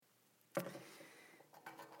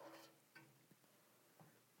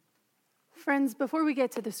Friends, before we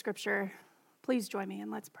get to the scripture, please join me and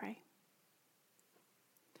let's pray.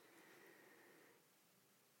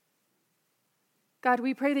 God,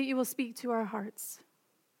 we pray that you will speak to our hearts.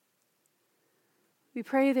 We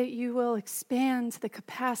pray that you will expand the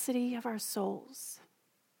capacity of our souls.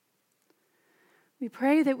 We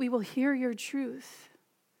pray that we will hear your truth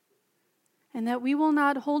and that we will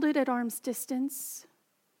not hold it at arm's distance,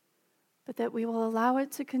 but that we will allow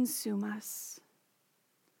it to consume us.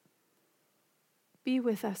 Be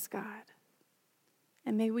with us, God,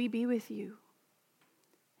 and may we be with you.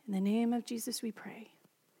 In the name of Jesus we pray.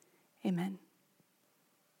 Amen.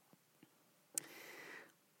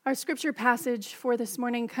 Our scripture passage for this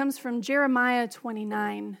morning comes from Jeremiah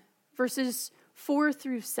 29, verses 4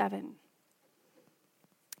 through 7.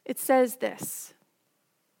 It says this: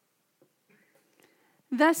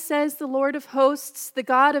 "Thus says the Lord of hosts, the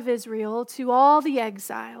God of Israel, to all the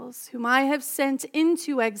exiles whom I have sent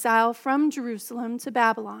into exile from Jerusalem to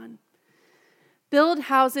Babylon. Build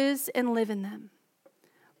houses and live in them.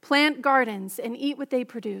 Plant gardens and eat what they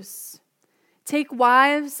produce. Take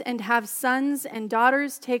wives and have sons and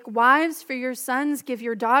daughters. Take wives for your sons. Give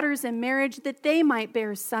your daughters in marriage that they might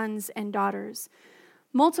bear sons and daughters.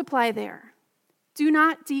 Multiply there. Do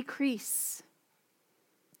not decrease.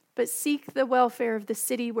 But seek the welfare of the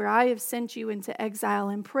city where I have sent you into exile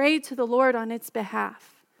and pray to the Lord on its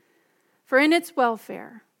behalf. For in its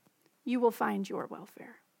welfare, you will find your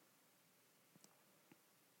welfare."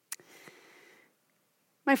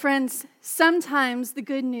 My friends, sometimes the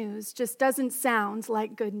good news just doesn't sound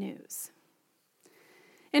like good news.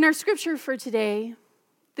 In our scripture for today,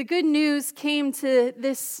 the good news came to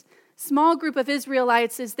this small group of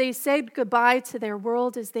Israelites as they said goodbye to their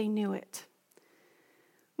world as they knew it.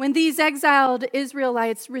 When these exiled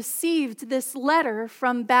Israelites received this letter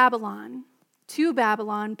from Babylon, to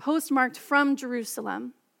Babylon, postmarked from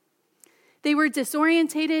Jerusalem, they were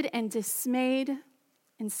disorientated and dismayed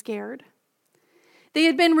and scared. They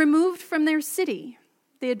had been removed from their city.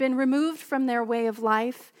 They had been removed from their way of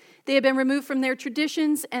life. They had been removed from their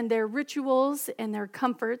traditions and their rituals and their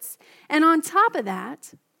comforts. And on top of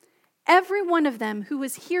that, every one of them who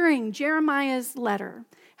was hearing Jeremiah's letter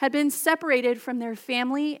had been separated from their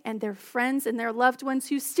family and their friends and their loved ones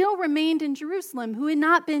who still remained in Jerusalem, who had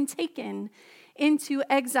not been taken into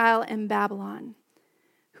exile in Babylon,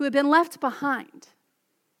 who had been left behind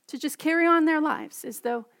to just carry on their lives as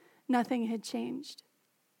though nothing had changed.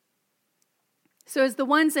 So as the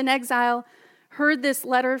ones in exile heard this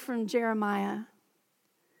letter from Jeremiah,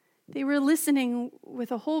 they were listening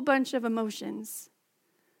with a whole bunch of emotions.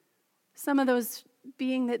 Some of those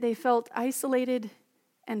being that they felt isolated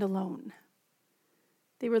and alone.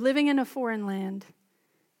 They were living in a foreign land.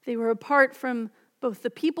 They were apart from both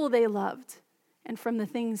the people they loved and from the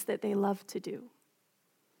things that they loved to do.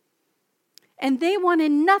 And they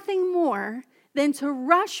wanted nothing more than to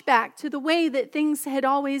rush back to the way that things had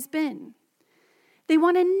always been. They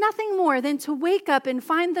wanted nothing more than to wake up and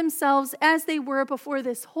find themselves as they were before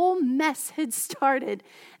this whole mess had started.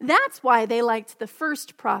 That's why they liked the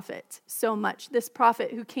first prophet so much, this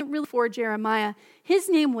prophet who came really before Jeremiah. His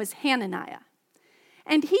name was Hananiah.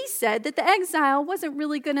 And he said that the exile wasn't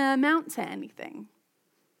really going to amount to anything.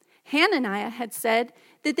 Hananiah had said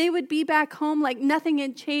that they would be back home like nothing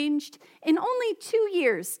had changed in only 2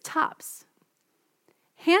 years, tops.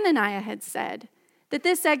 Hananiah had said that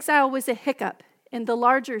this exile was a hiccup in the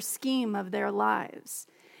larger scheme of their lives.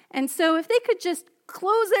 And so if they could just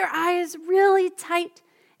close their eyes really tight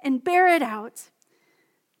and bear it out,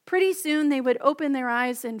 pretty soon they would open their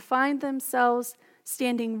eyes and find themselves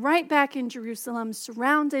standing right back in Jerusalem,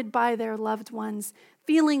 surrounded by their loved ones,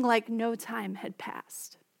 feeling like no time had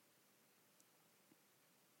passed.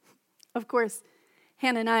 Of course,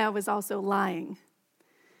 Hananiah was also lying.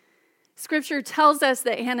 Scripture tells us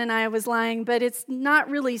that Hananiah was lying, but it's not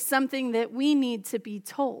really something that we need to be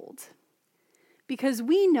told. Because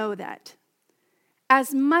we know that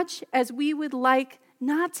as much as we would like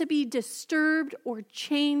not to be disturbed or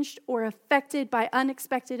changed or affected by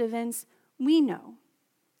unexpected events, we know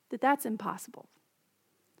that that's impossible.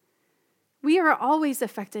 We are always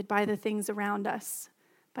affected by the things around us,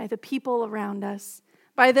 by the people around us,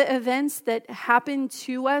 by the events that happen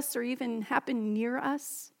to us or even happen near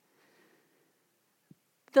us.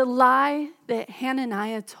 The lie that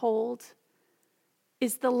Hananiah told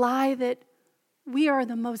is the lie that we are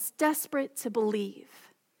the most desperate to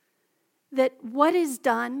believe. That what is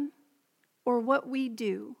done or what we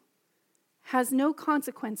do has no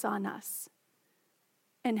consequence on us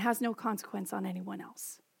and has no consequence on anyone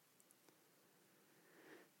else.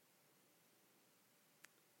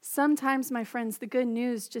 Sometimes, my friends, the good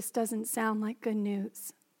news just doesn't sound like good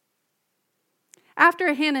news.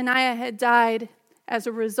 After Hananiah had died as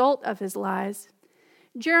a result of his lies,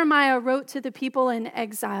 Jeremiah wrote to the people in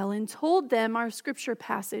exile and told them our scripture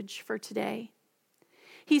passage for today.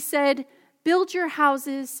 He said, "Build your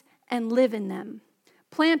houses and live in them.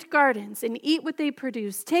 Plant gardens and eat what they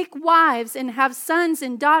produce. Take wives and have sons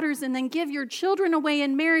and daughters, and then give your children away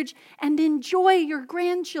in marriage and enjoy your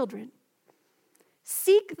grandchildren.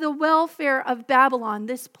 Seek the welfare of Babylon,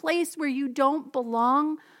 this place where you don't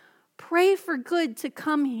belong. Pray for good to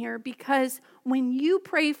come here, because when you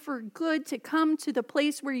pray for good to come to the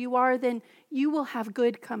place where you are, then you will have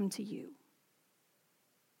good come to you."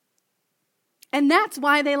 And that's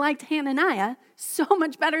why they liked Hananiah so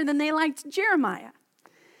much better than they liked Jeremiah.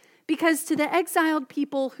 Because to the exiled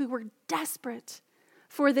people who were desperate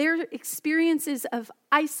for their experiences of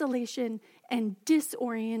isolation and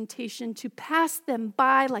disorientation to pass them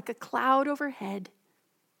by like a cloud overhead,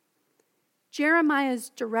 Jeremiah's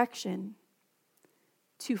direction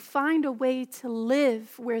to find a way to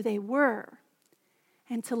live where they were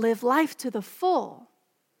and to live life to the full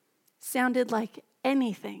sounded like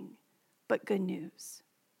anything but good news.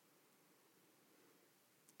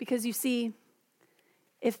 Because you see,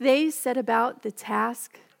 if they set about the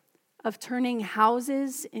task of turning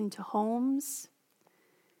houses into homes,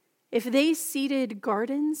 if they seeded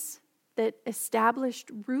gardens that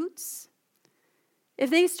established roots, if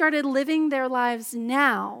they started living their lives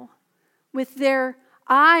now with their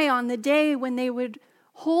eye on the day when they would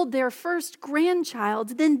hold their first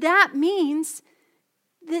grandchild, then that means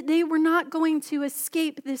that they were not going to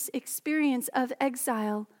escape this experience of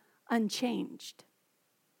exile unchanged.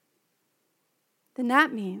 Then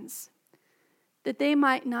that means that they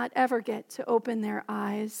might not ever get to open their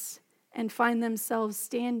eyes and find themselves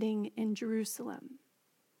standing in Jerusalem.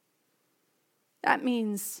 That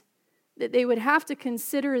means that they would have to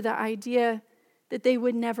consider the idea that they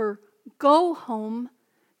would never go home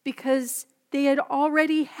because they had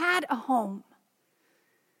already had a home.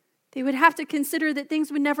 They would have to consider that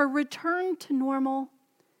things would never return to normal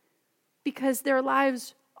because their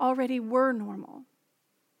lives already were normal.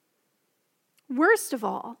 Worst of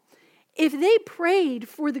all, if they prayed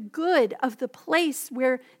for the good of the place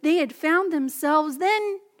where they had found themselves,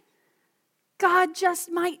 then God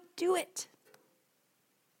just might do it.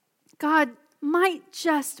 God might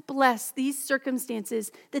just bless these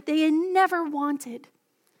circumstances that they had never wanted,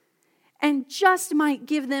 and just might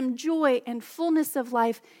give them joy and fullness of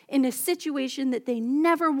life in a situation that they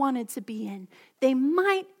never wanted to be in. They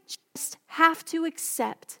might just have to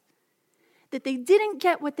accept that they didn't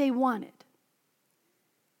get what they wanted,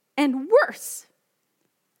 and worse,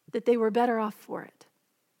 that they were better off for it.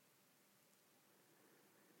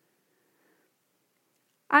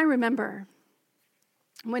 I remember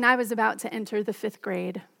when I was about to enter the 5th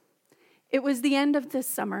grade, it was the end of the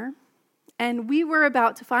summer, and we were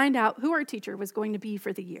about to find out who our teacher was going to be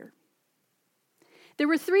for the year. There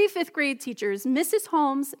were 3 5th grade teachers, Mrs.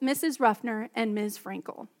 Holmes, Mrs. Ruffner, and Ms.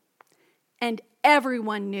 Frankel. And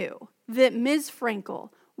everyone knew that Ms.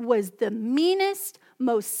 Frankel was the meanest,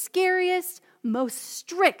 most scariest, most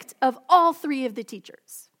strict of all 3 of the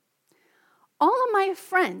teachers. All of my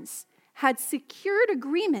friends had secured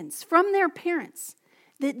agreements from their parents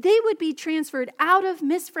that they would be transferred out of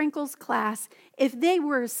Miss Frankel's class if they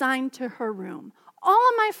were assigned to her room. All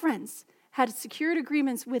of my friends had secured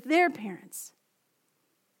agreements with their parents,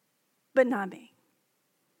 but not me.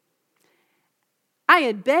 I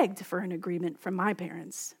had begged for an agreement from my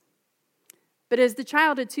parents, but as the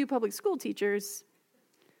child of 2 public school teachers,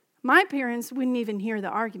 my parents wouldn't even hear the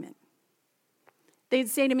argument. They'd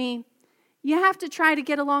say to me, "You have to try to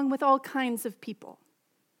get along with all kinds of people."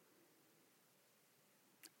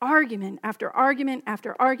 Argument after argument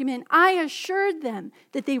after argument. I assured them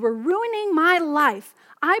that they were ruining my life.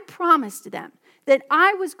 I promised them that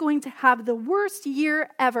I was going to have the worst year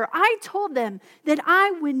ever. I told them that I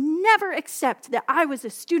would never accept that I was a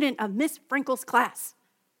student of Miss Frankel's class.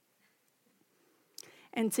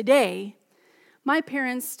 And today, my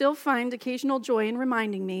parents still find occasional joy in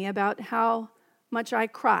reminding me about how much I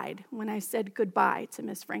cried when I said goodbye to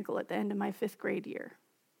Miss Frankel at the end of my 5th grade year,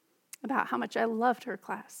 about how much I loved her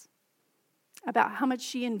class, about how much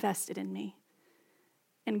she invested in me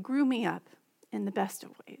and grew me up in the best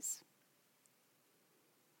of ways.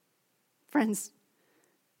 Friends,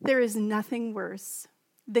 there is nothing worse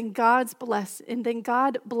than God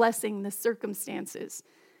blessing the circumstances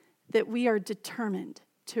that we are determined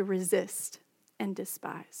to resist and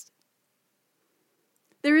despise.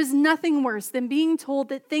 There is nothing worse than being told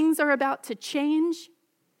that things are about to change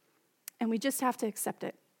and we just have to accept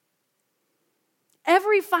it.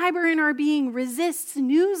 Every fiber in our being resists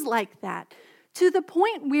news like that. to the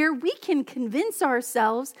point where we can convince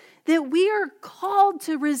ourselves that we are called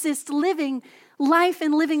to resist living life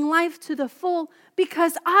and living life to the full,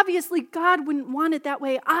 because obviously God wouldn't want it that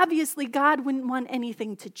way. Obviously God wouldn't want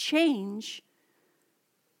anything to change,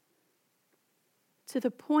 to the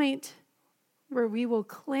point where we will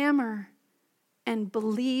clamor and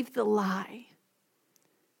believe the lie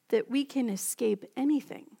that we can escape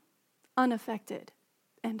anything unaffected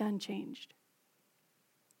and unchanged.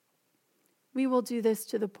 We will do this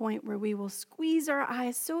to the point where we will squeeze our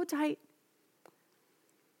eyes so tight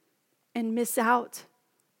and miss out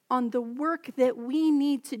on the work that we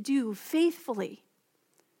need to do faithfully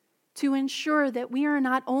to ensure that we are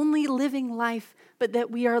not only living life, but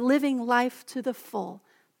that we are living life to the full,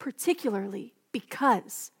 particularly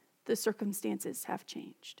because the circumstances have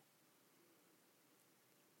changed.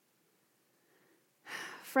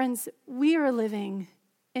 Friends, we are living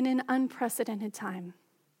in an unprecedented time.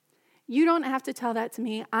 You don't have to tell that to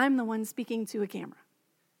me. I'm the one speaking to a camera.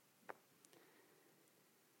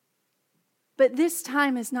 But this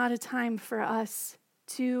time is not a time for us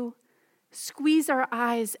to squeeze our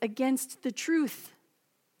eyes against the truth,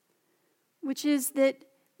 which is that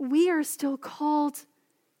we are still called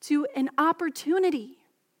to an opportunity.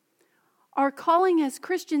 Our calling as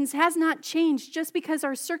Christians has not changed just because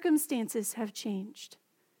our circumstances have changed.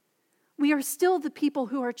 We are still the people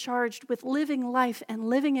who are charged with living life and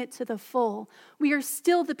living it to the full. We are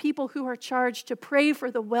still the people who are charged to pray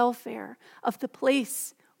for the welfare of the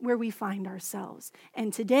place where we find ourselves.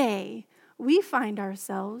 And today, we find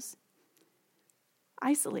ourselves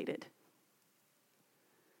isolated.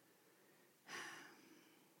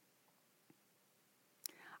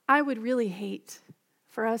 I would really hate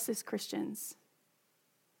for us as Christians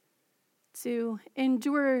to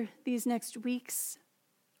endure these next weeks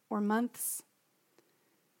or months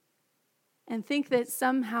and think that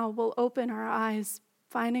somehow we'll open our eyes,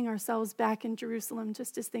 finding ourselves back in Jerusalem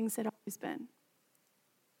just as things had always been.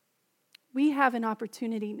 We have an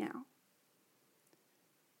opportunity now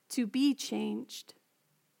to be changed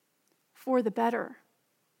for the better.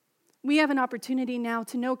 We have an opportunity now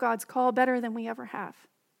to know God's call better than we ever have.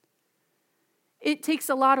 It takes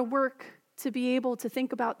a lot of work to be able to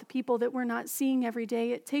think about the people that we're not seeing every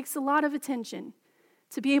day. It takes a lot of attention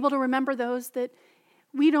to be able to remember those that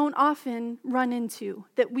we don't often run into,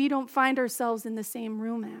 that we don't find ourselves in the same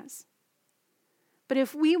room as. But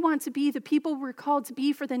if we want to be the people we're called to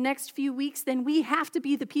be for the next few weeks, then we have to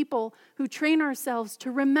be the people who train ourselves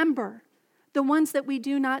to remember the ones that we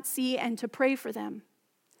do not see and to pray for them.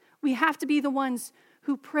 We have to be the ones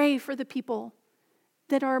who pray for the people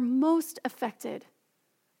that are most affected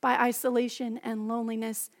by isolation and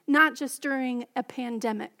loneliness, not just during a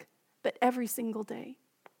pandemic, but every single day.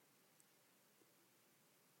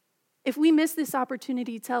 If we miss this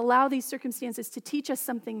opportunity to allow these circumstances to teach us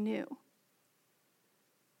something new,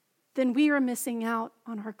 then we are missing out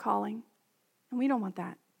on our calling, and we don't want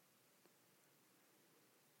that.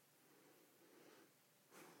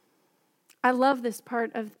 I love this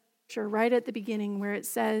part of the scripture right at the beginning where it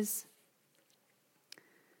says,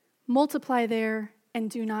 multiply there and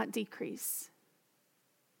do not decrease.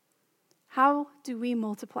 How do we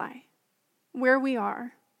multiply? Where we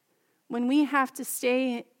are, when we have to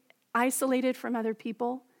stay isolated from other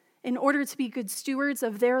people in order to be good stewards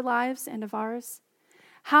of their lives and of ours?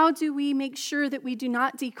 How do we make sure that we do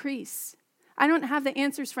not decrease? I don't have the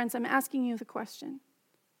answers, friends. I'm asking you the question.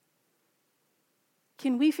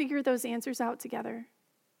 Can we figure those answers out together?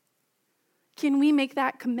 Can we make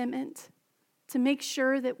that commitment to make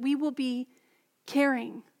sure that we will be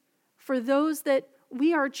caring for those that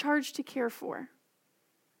we are charged to care for?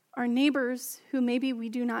 Our neighbors who maybe we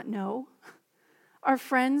do not know, our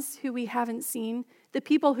friends who we haven't seen, the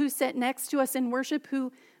people who sit next to us in worship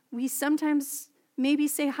who we sometimes maybe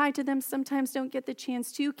say hi to them, sometimes don't get the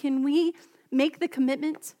chance to. Can we make the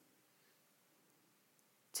commitment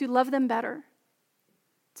to love them better,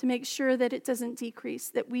 to make sure that it doesn't decrease,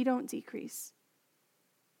 that we don't decrease?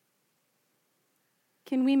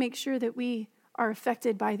 Can we make sure that we are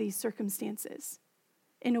affected by these circumstances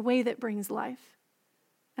in a way that brings life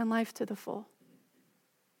and life to the full?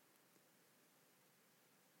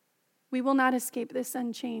 We will not escape this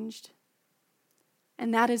unchanged,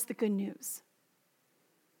 and that is the good news.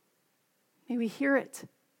 May we hear it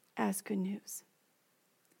as good news.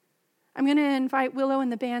 I'm going to invite Willow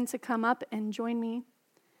and the band to come up and join me.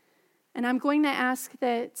 And I'm going to ask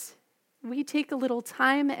that we take a little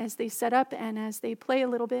time as they set up and as they play a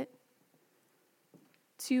little bit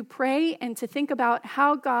to pray and to think about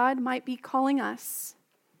how God might be calling us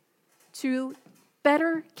to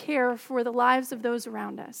better care for the lives of those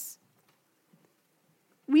around us.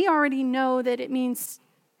 we already know that it means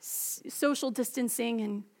social distancing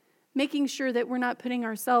and making sure that we're not putting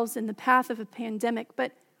ourselves in the path of a pandemic.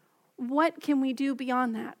 But what can we do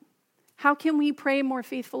beyond that? How can we pray more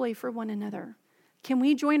faithfully for one another? Can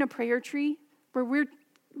we join a prayer tree where we're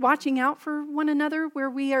watching out for one another, where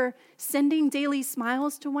we are sending daily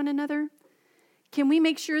smiles to one another? Can we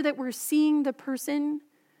make sure that we're seeing the person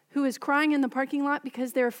who is crying in the parking lot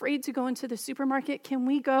because they're afraid to go into the supermarket? Can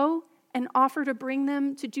we go and offer to bring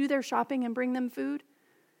them, to do their shopping and bring them food?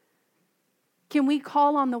 Can we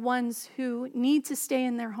call on the ones who need to stay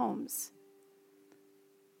in their homes?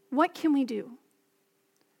 What can we do?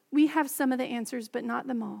 We have some of the answers, but not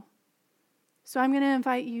them all. So I'm going to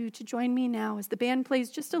invite you to join me now as the band plays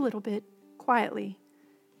just a little bit quietly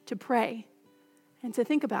to pray and to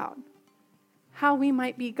think about how we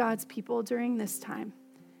might be God's people during this time,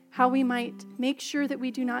 how we might make sure that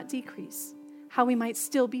we do not decrease, how we might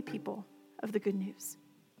still be people of the good news.